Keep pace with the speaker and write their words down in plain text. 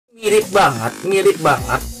mirip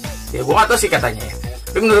banget. Ya gua nggak tahu sih katanya ya.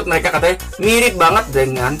 Tapi menurut mereka katanya mirip banget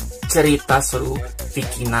dengan cerita seru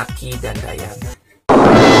Fikinaki dan Dayana.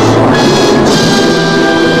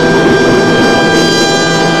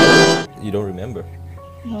 You don't remember?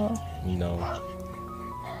 No. No.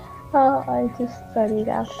 Oh, I just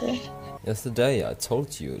studied after. Yesterday I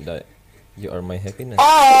told you that you are my happiness.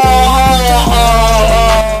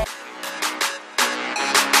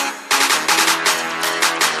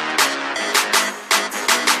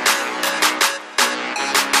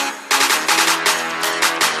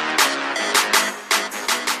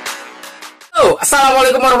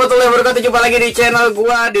 Assalamualaikum warahmatullahi wabarakatuh. Jumpa lagi di channel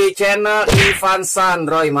gua, di channel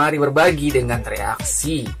Ivansanroy. Mari berbagi dengan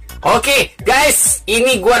reaksi. Oke guys,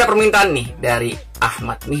 ini gua ada permintaan nih dari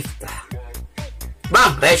Ahmad Miftah.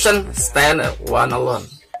 Bang, reaction stand one alone.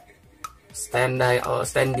 Stand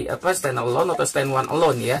alone atau stand one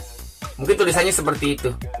alone ya. Mungkin tulisannya seperti itu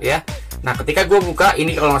ya. Nah, ketika gua buka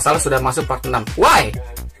ini kalau nggak salah sudah masuk part 6. Why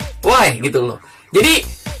gitu loh. Jadi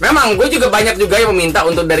memang gue juga banyak juga yang meminta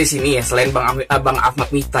untuk dari sini ya. Selain Bang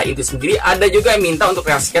Ahmad Miftah itu sendiri, ada juga yang minta untuk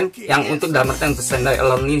reaksikan yang untuk dalam artian untuk stand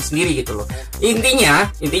alone ini sendiri gitu loh.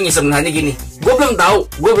 Intinya sebenarnya gini, gue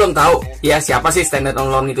belum tahu ya siapa sih stand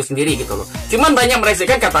alone itu sendiri gitu loh. Cuman banyak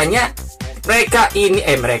mereaksikan katanya mereka ini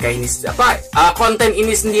konten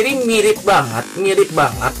ini sendiri mirip banget.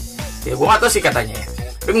 Ya gue gak tahu sih katanya ya.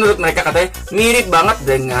 Tapi menurut mereka katanya mirip banget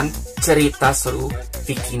dengan cerita seru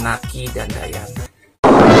Fikinaki dan Dayana.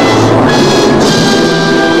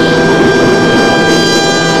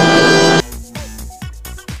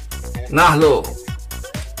 Nah lo,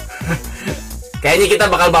 kayaknya kita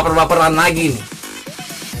bakal baper-baperan lagi nih.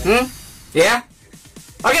 Ya.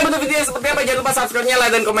 Oke, bentuk videonya seperti apa? Jangan lupa subscribe-nya,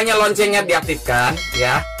 like dan komennya, loncengnya diaktifkan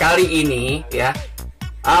ya. Kali ini ya,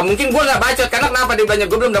 mungkin gue nggak bacot karena kenapa dia banyak,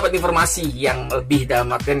 gue belum dapat informasi yang lebih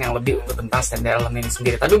dalam artian yang lebih untuk tentang stand alone ini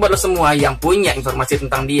sendiri. Tapi buat lo semua yang punya informasi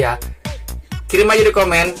tentang dia, kirim aja di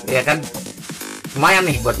komen ya kan. Lumayan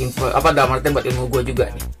nih buat info, dalam artian buat ilmu gue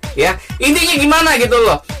juga nih ya. Intinya gimana gitu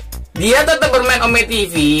loh, dia tetap bermain Komedi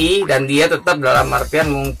TV dan dia tetap dalam artian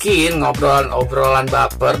mungkin obrolan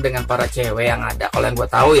baper dengan para cewek yang ada. Kalau yang gue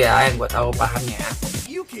tahu ya, yang gue tahu pahamnya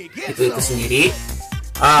itu sendiri.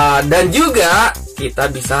 Dan juga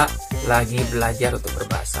kita bisa lagi belajar untuk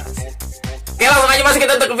berbahasa. Oke, langsung aja masuk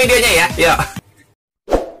kita untuk videonya ya. Yuk.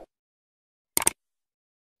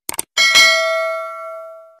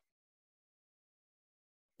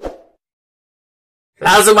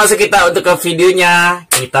 Langsung masuk kita untuk ke videonya.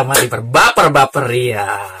 Kita mari berbaper-baper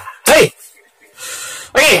ya. Hey.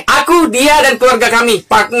 Oke, aku, dia, dan keluarga kami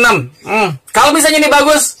part 6. Kalau misalnya ini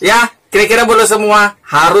bagus ya, kira-kira buat lo semua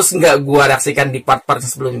harus nggak gua reaksikan di part-part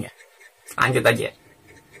sebelumnya. Lanjut aja.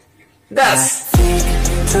 Das.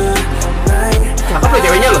 Cakep lo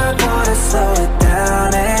ceweknya lo.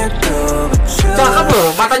 Cakep lo.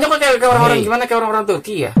 Matanya kok kayak orang-orang gimana, kayak orang-orang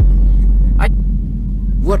Turki ya.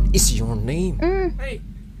 What is your name? Hey.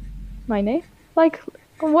 My name? Like,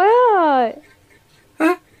 what?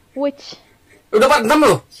 Hah? Which? Udah part 6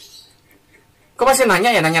 lo. Kok masih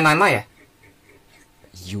nanya nama ya?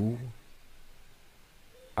 You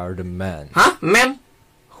are the man. Hah? Man?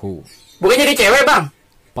 Who Bukan jadi cewek bang?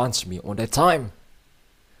 punched me all the time.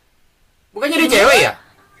 Bukan jadi cewek ya?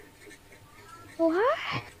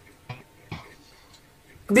 What?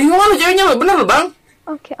 Bingung lo ceweknya lo, bener lo bang?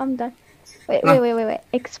 Okay, I'm done. Wait.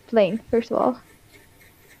 Explain, first of all.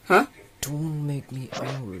 Hah? Don't make me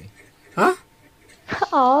angry. Hah?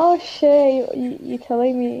 Oh, shit. You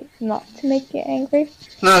telling me not to make you angry?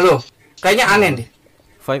 Nah lo, kayaknya aneh deh.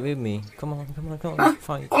 Fight with me. Come on. Hah?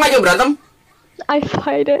 Fight. Kok ngajak berantem? I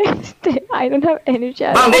fight it. I don't have energy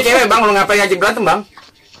at Bang, all. dia cewek bang, lo ngapain ngajak berantem bang?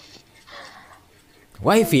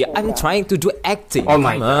 Wifey, I'm trying to do acting. Oh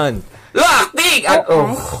my Come on. Lo akting?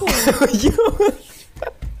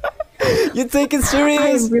 You take it I'm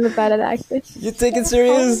serious. really bad at acting. You take it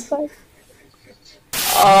serious.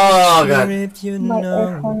 Oh god. If you My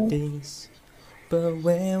know aircon. this, but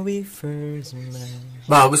when we first met,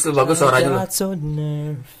 Bagus suaranya lo. I got so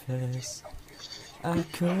nervous. I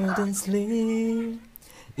couldn't sleep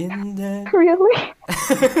in that. Really?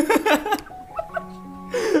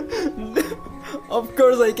 Of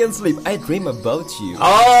course I can sleep. I dream about you.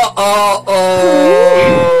 Oh.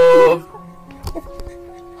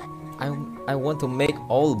 I want to make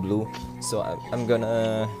all blue, so I'm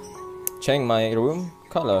gonna change my room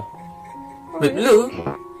color. Blue?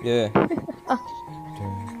 Yeah.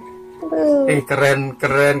 Blue. Keren.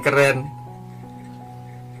 Keren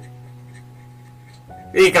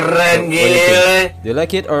What do you gile. think? Do you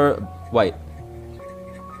like it or white?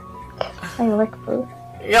 I like blue.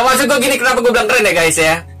 Ya maksud gue gini, kenapa gue bilang keren ya guys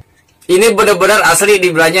ya? Ini benar-benar asli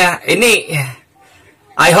dibilangnya ini.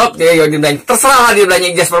 I hope dia dibilangnya terserah lah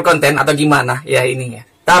dibilangnya just for content atau gimana ya ininya.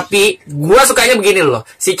 Tapi gua sukanya begini loh.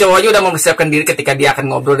 Si cowoknya udah mempersiapkan diri ketika dia akan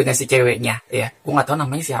ngobrol dengan si ceweknya. Ya, gua nggak tahu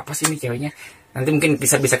namanya siapa sih ini ceweknya. Nanti mungkin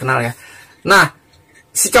bisa kenal ya. Nah,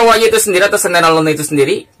 si cowoknya itu sendiri atau stand-alone itu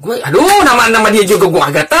sendiri, aduh nama dia juga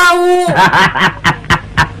gua agak tahu.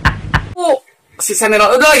 Si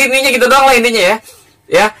stand-alone udah intinya gitu doang lah intinya ya.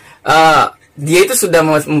 Ya, dia itu sudah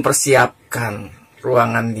mempersiapkan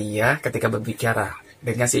ruangan dia ketika berbicara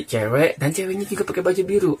dengan si cewek, dan ceweknya juga pakai baju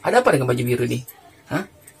biru. Ada apa dengan baju biru nih? Hah?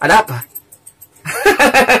 Ada apa?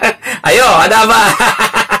 Ayo, ada apa?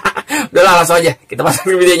 Udah langsung aja kita masuk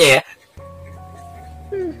ke videonya ya.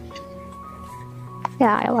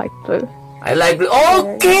 Yeah, I like blue. I like blue.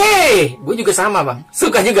 Oke. Gue juga sama, Bang.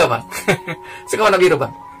 Suka juga, Bang. Suka warna biru, Bang.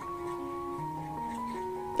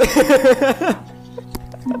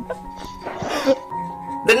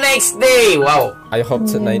 The next day. Wow. I hope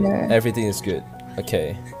tonight everything is good.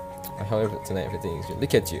 Okay. I hope tonight everything is good.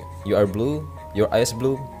 Look at you. You are blue. Your eyes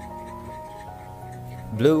blue.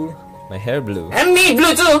 Blue. My hair blue. And me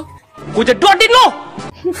blue too. Gue jedotin lo.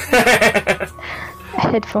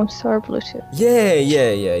 Headphones are Bluetooth. Yeah.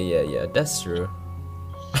 That's true.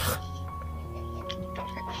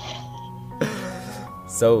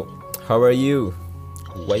 So, how are you,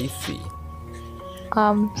 wifey?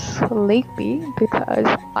 I'm sleepy because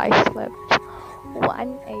I slept 1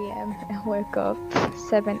 a.m. and woke up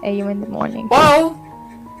 7 a.m. in the morning. Wow.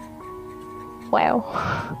 Wow.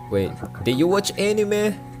 Wait, did you watch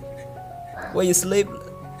anime? Why you sleep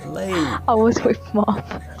late? I was with mom.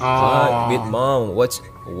 With mom. Watch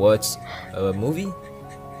a movie?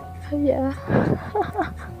 Yeah.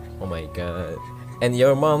 Oh my god. And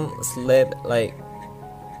your mom slept like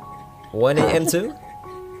 1 a.m. too?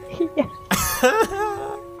 Yeah.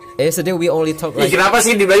 Yesterday we only talk like Kenapa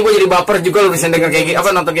sih di gue jadi baper juga lo bisa denger kayak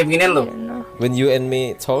apa nonton kayak beginian lo? when you and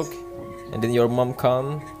me talk, and then your mom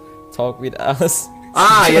come talk with us.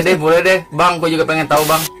 Ya deh, boleh deh, Bang. Gue juga pengen tahu,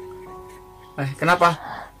 Bang. Kenapa?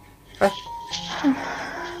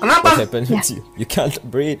 Kenapa? What happened with you? You can't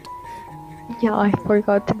breathe. Yeah, I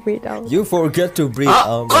forgot to breathe out. You forget to breathe.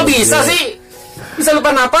 Kok bisa sih? Bisa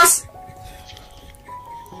lupa napas?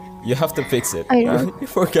 You have to fix it. I know. You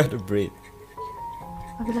forgot to breathe.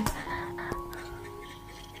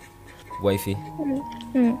 Wifey,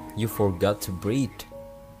 you forgot to breathe.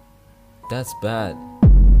 That's bad.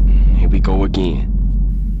 Here we go again.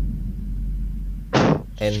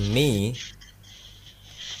 And me,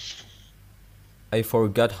 I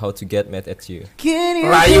forgot how to get mad at you.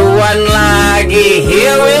 Rayuan lagi.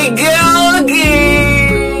 Here we go again.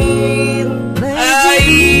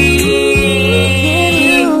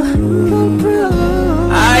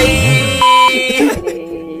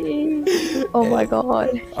 Oh my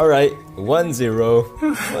god. Alright, 1-0. 1-0.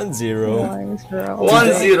 1-0.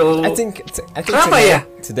 1-0. I think Kenapa ya?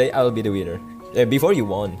 Today I'll be the winner. Before you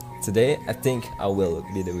won. Today I think I will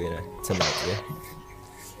be the winner tonight. Yeah.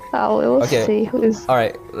 We'll Okay. see who's.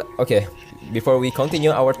 Alright. Okay. Before we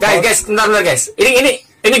continue our talk. Guys, bentar guys. Ini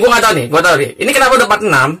gue nggak tahu nih. Gue tahu nih. Ini kenapa udah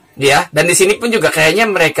 46 ya? Dan di sini pun juga kayaknya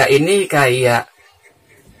mereka ini kayak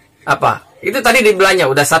apa? Itu tadi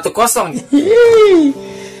dibilangnya udah 1-0.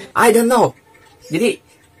 I don't know. Jadi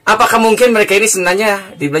apakah mungkin mereka ini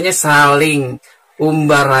sebenarnya dibilangnya saling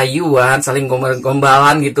umbar rayuan, saling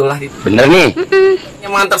gombalan gitulah. Bener nih.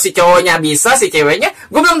 Yang mantap si cowoknya bisa, si ceweknya.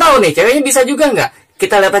 Gue belum tahu nih, ceweknya bisa juga nggak?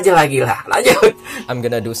 Kita lihat aja lagi lah. Lanjut. I'm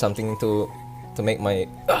gonna do something to make my.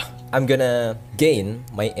 I'm gonna gain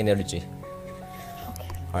my energy.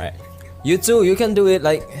 Alright. You too. You can do it.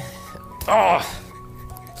 Like. How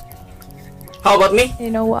about me?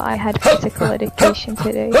 You know what? I had physical education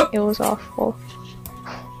today. It was awful.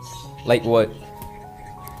 Like what?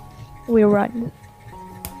 We run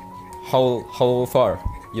How far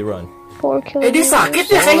you run? 4 Dia kilometers. sakit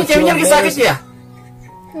ya? Kayaknya ceweknya lagi sakit ya?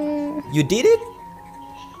 You did it?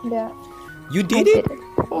 Yeah. You I did did it? it.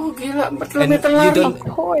 Oh gila, 4 And kilometer you lagi. don't. Of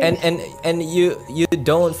course. And you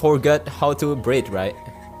don't forget how to breathe, right?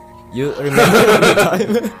 You remember all the time.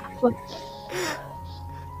 Look.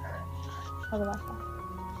 How about that?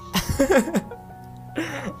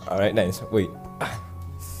 Alright, nice. Wait.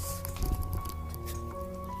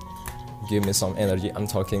 Give me some energy. I'm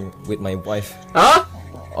talking with my wife. Hah?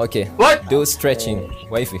 Okay. What? Do stretching,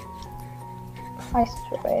 wifey. I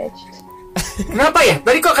stretched. Kenapa ya?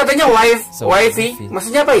 Tadi kok katanya So, wifey? wifey.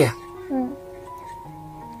 Maksudnya apa ya?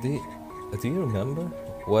 Do you remember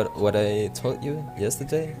what I told you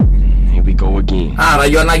yesterday? Here we go again.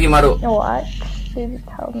 Rayuan lagi Maru. You know what? Did you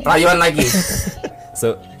tell me? Rayuan lagi.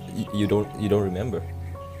 So you don't remember?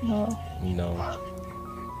 No. No.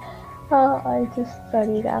 I just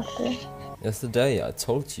studied after. Yesterday I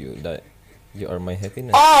told you that you are my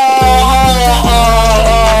happiness.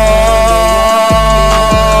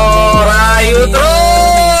 Rayu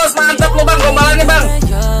terus, mantap lu bang, gombalannya bang.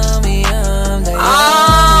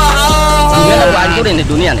 Dunia aku hancurin di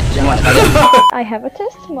dunia nih. Yang mana kalian? I have a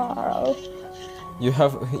test tomorrow. You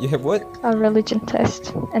have what? A religion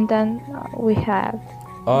test, and then we have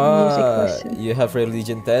music lesson. You have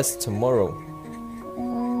religion test tomorrow.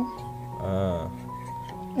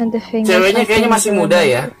 And the thing Ceweknya is, I kayaknya can't masih muda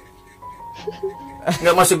ya. remember.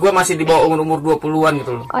 Nggak, maksud gua masih di bawah umur 20-an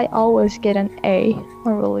gitu loh. I always get an A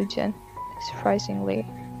on religion, surprisingly.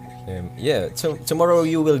 Yeah, tomorrow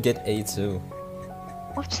you will get A too.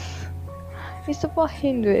 What? It's about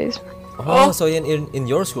Hinduism. Oh, so in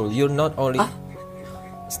your school you're not only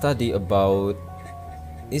study about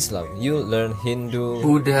Islam, you learn Hindu,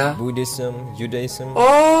 Buddha, Buddhism, Judaism.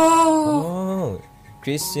 Oh,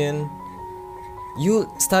 Christian. You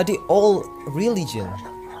study all religion.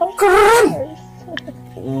 keren,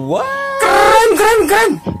 What?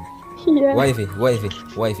 keren, Yeah. Wifey.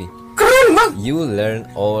 keren bang. You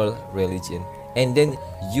learn all religion, and then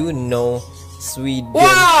you know Sweden,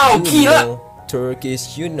 Wow, you gila. know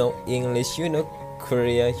Turkish, you know English, you know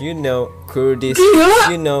Korea, you know Kurdish,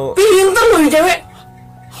 Gila, you know. pinter loh nih cewek.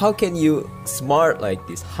 How can you smart like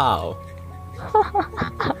this? How?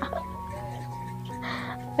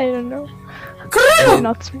 I don't know. Keren. I'm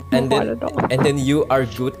not smart And then at all. and then you are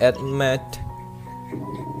good at math.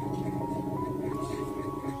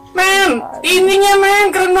 Men, ininya men,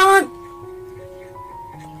 keren banget.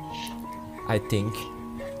 I think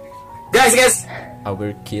Guys,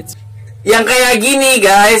 our kids. yang kayak gini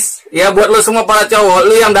guys, ya buat lo semua para cowok,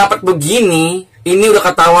 lo yang dapat begini, ini udah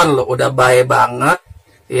ketahuan lo, udah baik banget,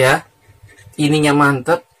 ya. Ininya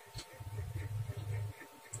mantep.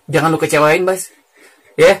 Jangan lo kecewain, Bas.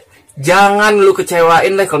 Ya, jangan lu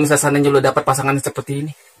kecewain lah kalau misalnya seandainya lu dapat pasangan seperti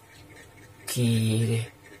ini. Gile.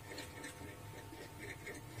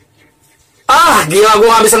 Gila,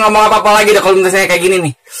 gua gak bisa ngomong apa-apa lagi dah kalau misalnya kayak gini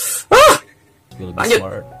nih. Will be Lanjut.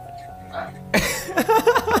 smart.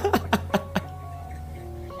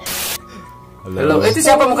 Halo, itu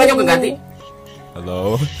siapa mukanya udah ganti?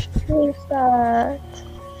 Hello. Who's that?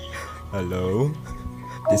 Hello.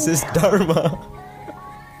 This is Dharma.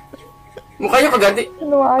 Mukanya keganti.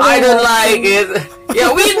 No, I don't like it. Yeah,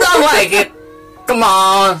 we don't like it. Come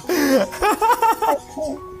on.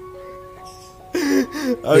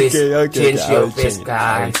 Please Okay. change your I'll face, change it.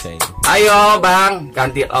 guys. I'll change it. Ayo, Bang,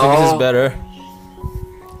 ganti. I think this is Oh, better.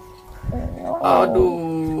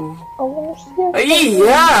 aduh. I wanna see it.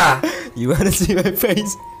 Iya. You wanna see my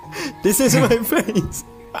face? This is my face.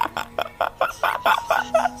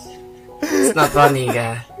 It's not funny,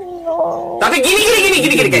 guys. No. Tapi gini,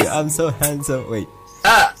 guys. I'm so handsome. Wait,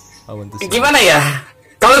 Eh, I want to see. gimana ya?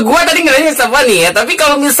 Kalau gua tadi ngeliatnya sama nih ya, tapi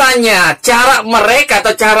kalau misalnya cara mereka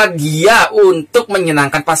atau cara dia untuk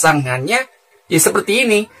menyenangkan pasangannya, ya seperti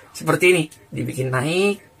ini, dibikin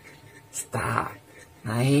naik, start,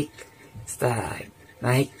 naik, start,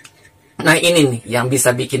 naik. Nah ini nih yang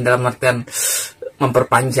bisa bikin dalam artian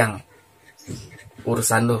memperpanjang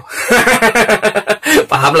urusan lu.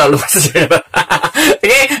 Paham lah lu maksudnya.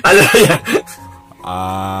 Oke, lanjut aja.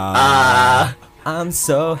 I'm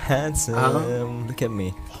so handsome. Look at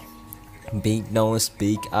me. Big nose,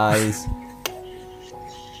 big eyes.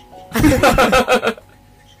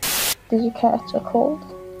 Did you catch a cold?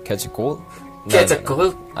 Catch a cold? No, Catch a no, no.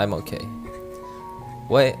 cold? I'm okay.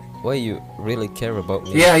 Why you really care about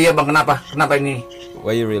me? Iya bang, kenapa ini?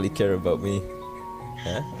 Why you really care about me?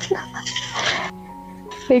 Huh?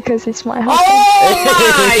 Because it's my husband. Oh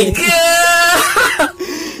my god!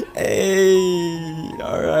 Hey,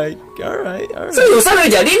 alright. Seriusan udah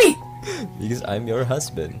jadi nih? Because I'm your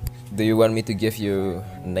husband. Do you want me to give you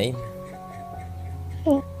a name?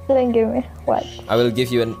 Then give me what? I will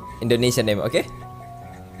give you an Indonesian name, okay?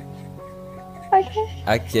 Okay.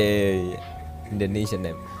 Okay, Indonesian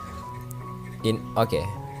name. Okay,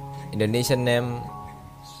 Indonesian name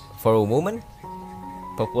for a woman.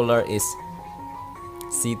 Popular is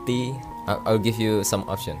Siti. I'll give you some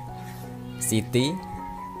option. Siti,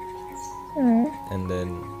 and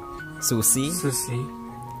then Susi,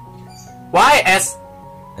 YS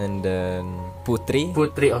and then Putri.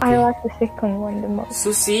 Putri, oke. I like the second one the most.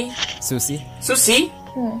 Susi.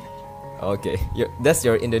 Okay, that's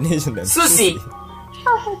your Indonesian name. Susi.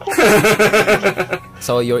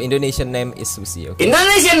 So your Indonesian name is Susi, okay?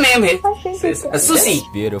 Indonesian name I think it's Susi.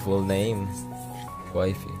 Beautiful name,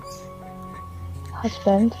 wifey.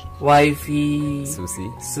 husband. Wifey. Susi.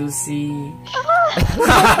 Susi.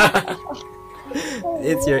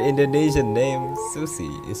 It's your Indonesian name. Susi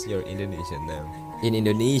is your Indonesian name. In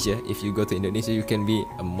Indonesia, if you go to Indonesia, you can be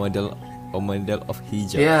a model of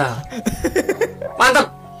hijab. Ya.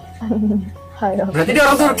 Mantap. Hai. Berarti dia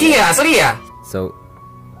orang Turki ya, asli ya? So,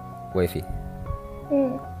 wifey,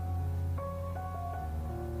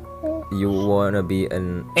 you wanna be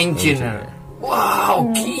an Engineer.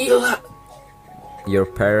 Wow, gila. Your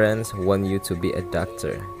parents want you to be a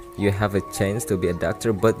doctor. You have a chance to be a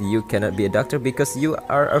doctor, but you cannot be a doctor because you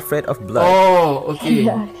are afraid of blood. Oh, oke.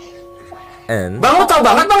 And Bang, lo tau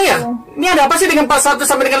banget bang ya? Ini ada apa sih dengan pas 1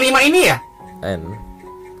 sampai dengan 5 ini ya? and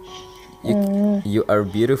you are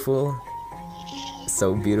beautiful,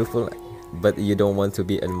 so beautiful, but you don't want to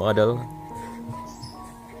be a model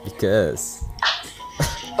because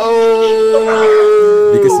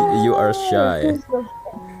because you are shy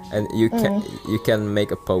and you can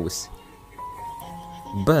make a pose.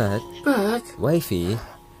 But wifey,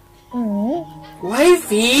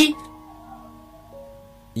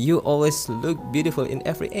 you always look beautiful in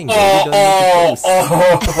every angle. You don't need to pose.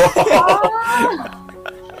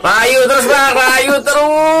 Rayu terus bang, rayu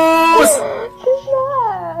terus.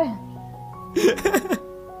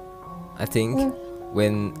 I think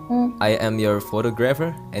when I am your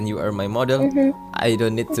photographer and you are my model, I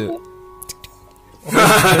don't need to.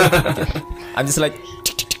 Okay. I'm just like,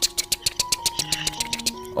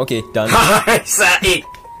 okay, done. Saik.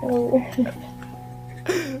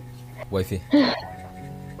 Wifey,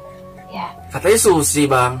 Katanya Susi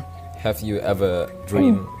bang. have you ever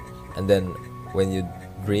dream and then when you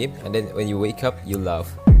dream and then when you wake up you laugh?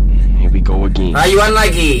 Here we go again. Rayuan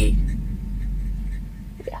lagi.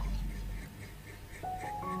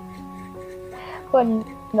 But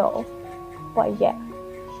no. But yeah.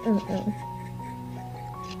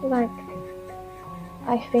 Like,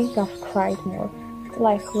 I think I've cried more.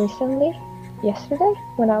 Like recently, yesterday,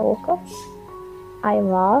 when I woke up, I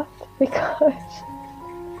laughed because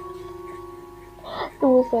it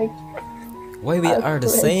was like, Why we are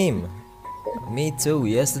the crazy. same? Me too.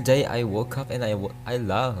 Yesterday I woke up and I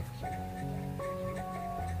laughed.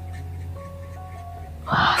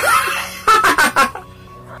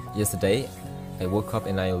 Yesterday I woke up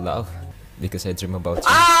and I laughed because I dream about you.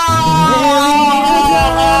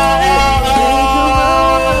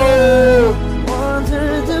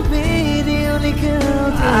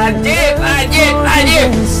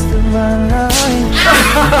 Ajib.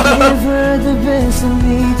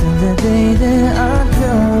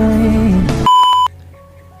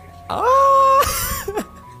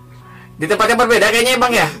 Di tempat yang berbeda kayaknya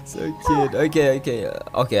bang ya. So cute.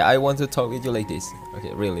 Okay. I want to talk with you like this.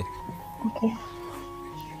 Okay, really.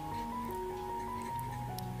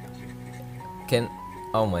 okay.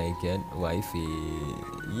 Oh my god, wifey,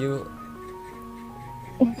 you.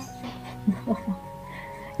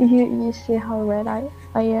 You see how red I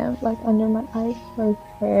am, like under my eyes, like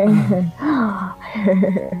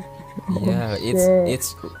Yeah,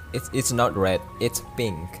 it's not red. It's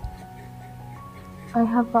pink. I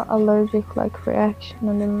have an allergic like reaction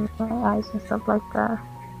under my eyes and stuff like that.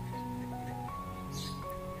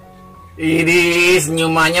 Ini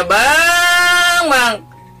senyumannya bang.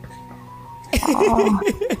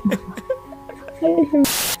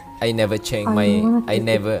 I never change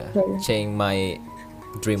my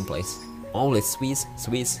dream place. Always Swiss,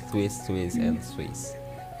 and Swiss.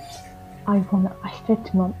 I said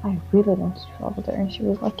to mom, I really want to travel there, and she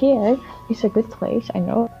was like, yeah, it's a good place, I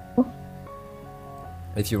know.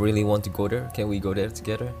 If you really want to go there, can we go there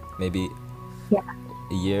together? Maybe Yeah.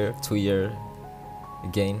 a year, 2 year,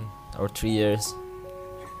 again, or 3 years.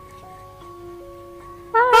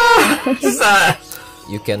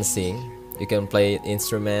 You can sing, you can play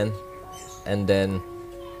instrument, and then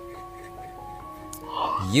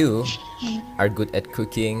you are good at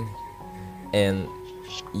cooking, and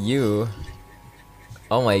you,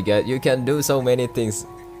 oh my god, you can do so many things,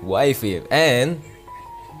 wifey. And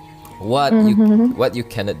what you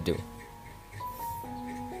cannot do?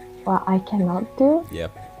 What I cannot do?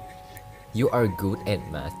 Yep. You are good at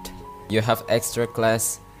math. You have extra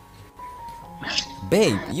class.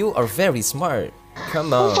 Babe, you are very smart.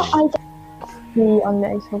 Come on. I see on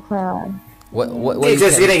the extra plan. What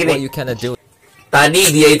Gini. you cannot do?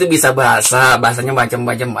 Tadi dia itu bisa bahasanya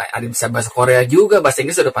macam-macam. Ada bisa bahasa Korea juga, bahasa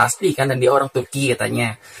Inggris sudah pasti kan, dan dia orang Turki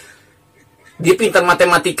katanya. Dia pintar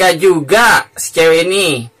matematika juga si cewek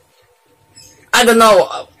ini. I don't know.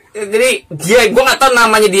 Jadi gue nggak tahu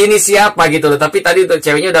namanya dia ini siapa gitu loh. Tapi tadi tuh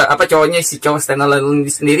ceweknya udah cowoknya si cowok STAND1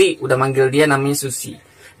 sendiri udah manggil dia namanya Susi.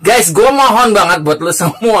 Guys, gue mohon banget buat lu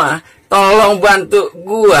semua, tolong bantu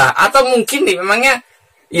gue. Atau mungkin nih memangnya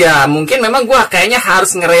Ya, mungkin memang gua kayaknya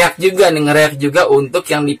harus ngereak juga untuk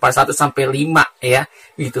yang di part 1 sampai 5 ya,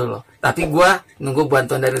 gitu loh. Tapi gua nunggu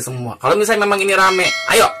bantuan dari semua. Kalau misalnya memang ini rame,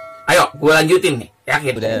 ayo, gua lanjutin nih,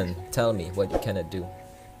 yakin. Then tell me what you cannot do.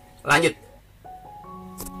 Lanjut.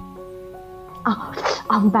 Oh,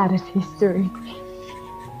 I'm bad at history.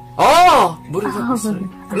 Oh, berubah.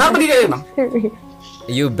 Kenapa dia emang? History.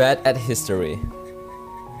 You bad at history.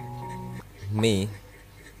 Me,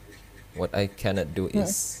 what I cannot do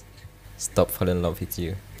is stop falling in love with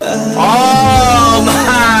you. Oh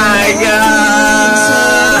my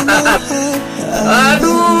god.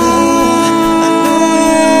 Aduh.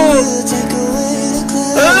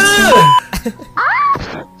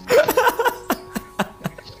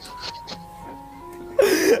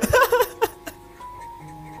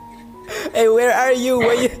 Hey, where are you?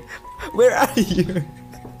 Where are you?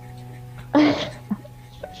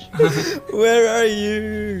 Where are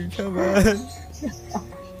you? Come on.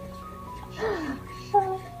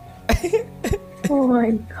 Oh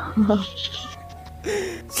my god.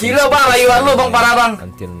 Gila bang, layuan lu bang, parah bang.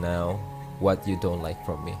 Until now, what you don't like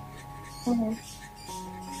from me?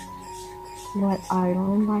 What I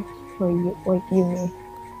don't like for you, what you mean?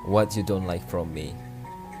 What you don't like from me?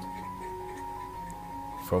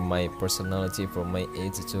 From my personality, from my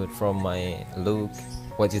attitude, from my look,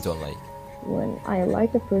 what you don't like? When I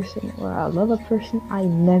like a person or I love a person, I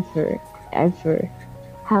never ever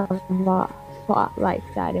have a thought like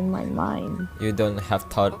that in my mind. You don't have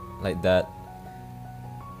thought like that.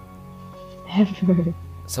 Ever.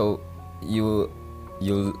 So you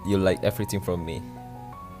like everything from me.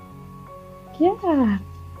 Yeah.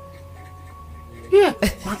 Iya,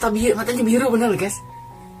 matanya biru bener guys.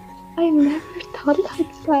 I never thought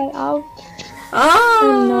like that out. Oh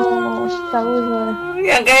no, that was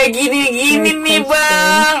yang kayak gini nih bang. because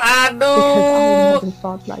I Aduh. never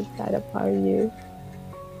thought like that about you.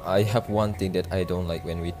 I have one thing that I don't like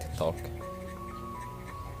when we talk.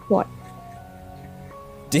 What?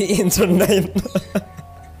 The internet.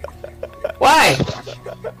 Why?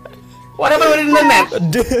 What about the internet?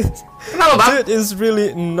 Dude, Kenapa bang? dude is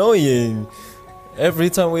really annoying. Every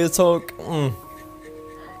time we talk.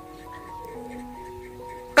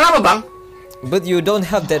 Kenapa bang? But you don't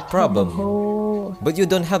have that problem. Oh. But you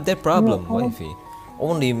don't have that problem, No. wifey.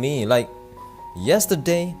 Only me. Like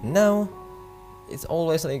yesterday, now, it's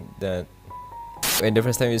always like that. When the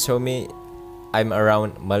first time you show me, I'm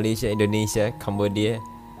around Malaysia, Indonesia, Cambodia,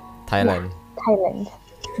 Thailand. Yeah, Thailand.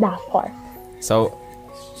 That part. So,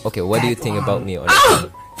 okay, what do you think about me on that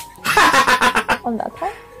time? On that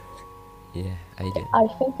time, Yeah, I did. I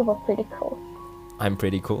think you were pretty cool. I'm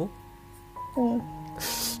pretty cool. Mm.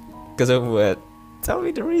 Because of what? Tell me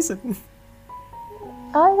the reason.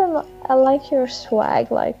 I don't know. I like your swag,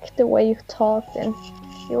 like the way you talk, and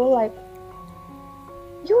you're like,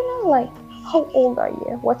 how old are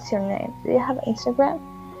you? What's your name? Do you have Instagram?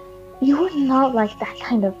 You're not like that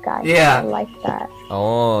kind of guy. Yeah. I like that.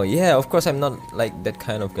 Oh, yeah, of course I'm not like that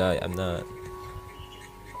kind of guy. I'm not.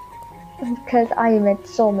 Because I met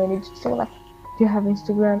so many people like, do you have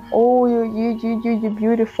Instagram? Oh, you're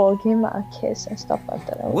beautiful. Give me a kiss and stuff like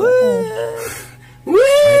that. I was like,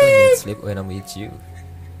 I don't need sleep when I'm with you.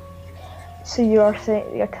 So you're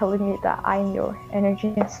telling me that I'm your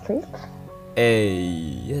energy and sleep? Hey,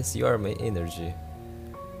 yes, you are my energy.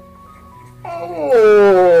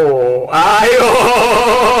 Oh, ayo.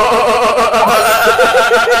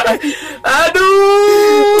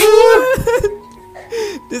 Aduh.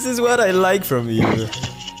 This is what I like from you.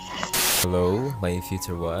 Hello, my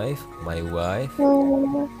future wife, my wife.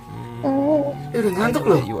 Udah I ngantuk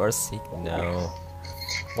know loh. that you are sick now.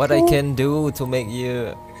 What I can do to make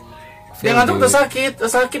you Dia feel ngantuk good? udah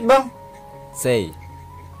sakit bang. Say,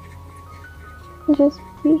 Just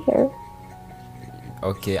be here.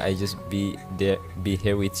 okay, I just be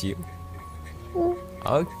here with you.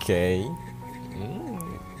 Okay.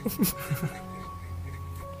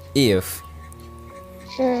 If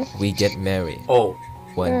we get married Oh,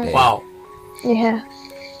 one day, wow. Yeah.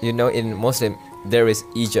 you know, in Muslim there is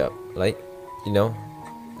ijab, like, you know,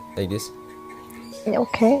 like this.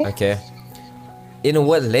 Okay. Okay. In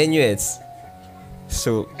what language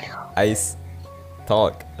should I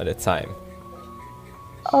talk at the time?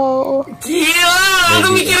 Oh. Gila,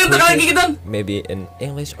 lu mikirin tuh lagi gitu. Maybe in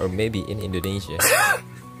English or maybe in Indonesia.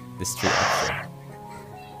 The street option.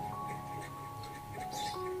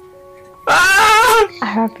 Ah!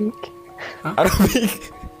 Arabic. Arabic.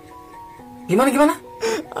 Gimana?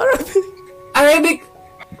 Arabic. Arabic.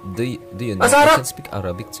 Do you know Bahasa I Arab. can speak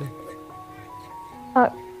Arabic too?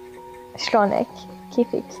 Shkonek.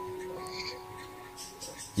 Kifik.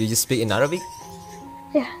 You just speak in Arabic?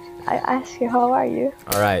 Yeah. I ask you, how are you?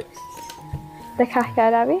 Alright.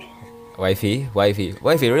 Dekahkah Abi? Wifey,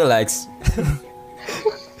 relax.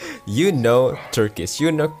 You know Turkish,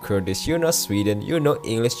 you know Kurdish, you know Sweden, you know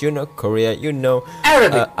English, you know Korea, you know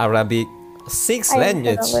Arabic. 6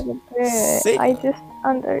 languages. I just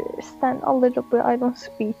understand a little bit. I don't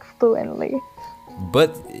speak fluently.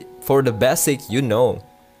 But for the basic, you know.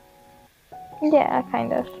 Yeah,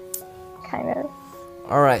 kind of.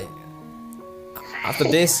 Alright. After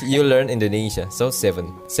this, you learn Indonesia. So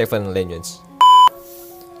 7 languages.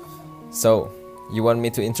 So, you want me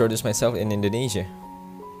to introduce myself in Indonesia?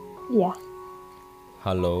 Yeah.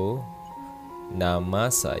 Halo, nama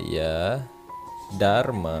saya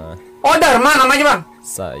Dharma. Oh, Dharma namanya, Bang.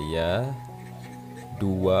 Saya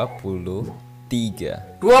 23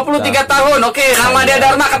 tahun. Oke, nama dia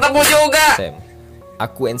Dharma, ketemu juga. Sam.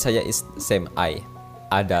 Aku and saya is Sam. I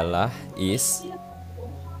adalah is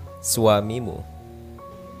suamimu.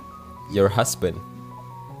 Your husband.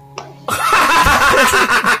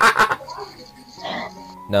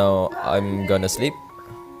 Now I'm gonna sleep.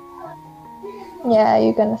 Yeah,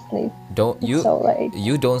 you're gonna sleep. You so late.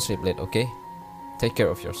 You don't sleep late, okay? Take care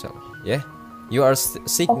of yourself. Yeah, you are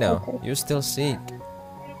sick now. Okay. You're still sick.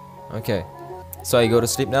 Okay, so I go to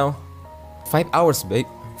sleep now. 5 hours, babe.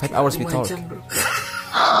 5 hours we talk.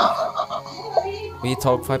 We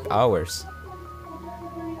talk 5 hours.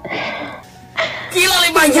 Gila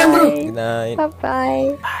 5 jam, bro. Good night.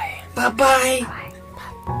 Bye. Bye.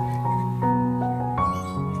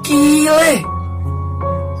 Gile.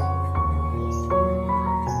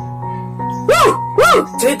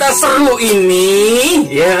 Cerita seru ini,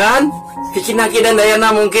 ya kan? Fikinaki dan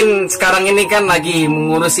Dayana mungkin sekarang ini kan lagi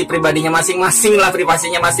mengurusi pribadinya masing-masing lah,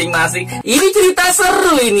 privasinya masing-masing. Ini cerita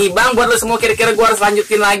seru ini, Bang. Buat lo semua, kira-kira gue harus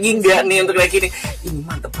lanjutin lagi nggak nih untuk kayak gini? Ini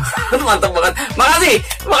mantep banget. Makasih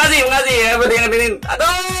ya buat yang dengerin.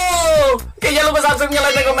 Aduh, oke, jangan lupa subscribe,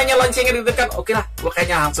 like, dan komennya, loncengnya ditekan. Oke lah, gue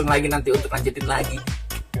kayaknya langsung lagi nanti untuk lanjutin lagi.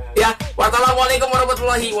 Ya, wassalamualaikum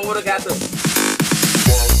warahmatullahi wabarakatuh.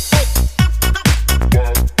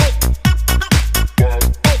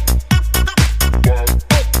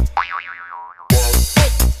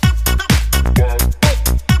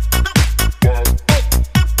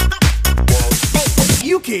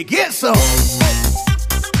 You can get some.